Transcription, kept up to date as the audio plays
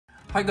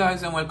Hi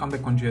guys and welcome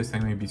back on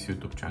GSM-ABC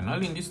YouTube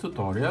channel. In this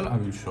tutorial I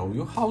will show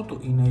you how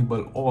to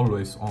enable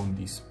always on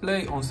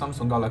display on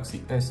Samsung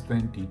Galaxy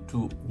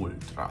S22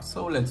 Ultra.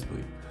 So let's do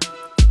it.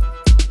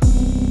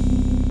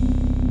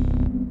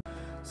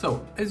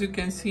 So as you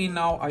can see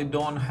now I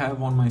don't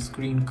have on my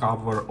screen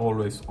cover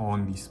always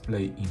on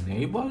display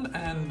enabled,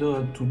 and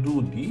to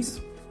do this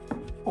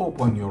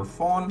open your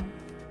phone,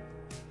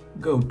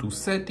 go to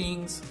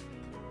settings,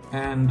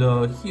 and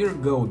here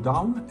go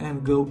down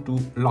and go to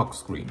lock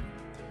screen.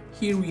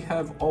 Here we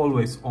have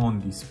always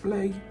on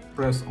display,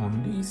 press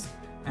on this,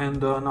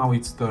 and now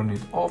it's turned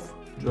off,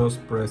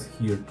 just press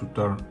here to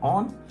turn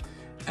on.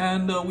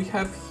 And we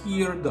have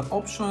here the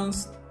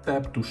options,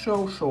 tap to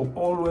show, show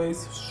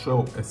always,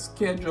 show a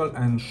schedule,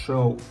 and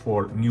show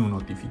for new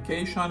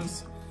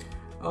notifications.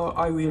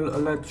 I will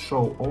let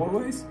show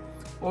always.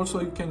 Also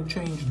you can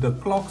change the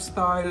clock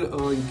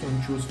style, you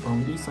can choose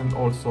from this and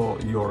also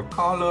your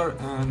color,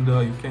 and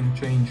you can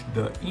change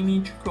the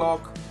image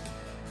clock.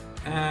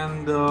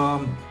 And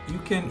you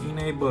can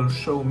enable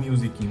show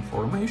music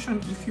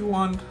information if you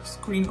want,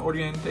 screen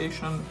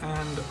orientation,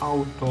 and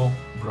auto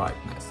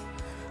brightness.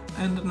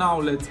 And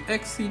now let's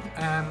exit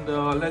and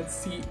let's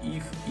see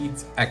if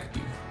it's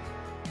active.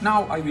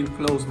 Now I will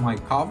close my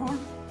cover.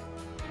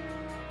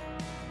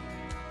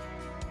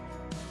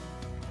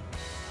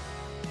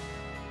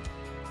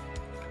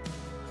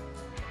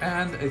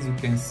 And as you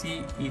can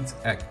see, it's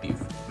active.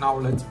 Now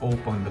let's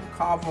open the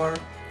cover.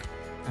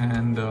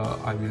 And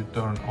I will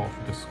turn off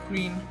the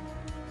screen,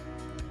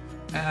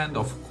 and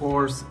of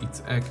course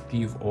it's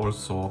active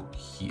also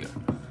here.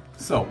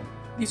 So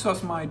this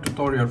was my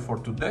tutorial for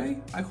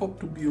today. I hope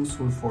to be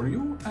useful for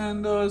you,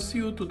 and see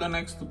you to the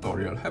next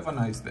tutorial. Have a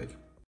nice day.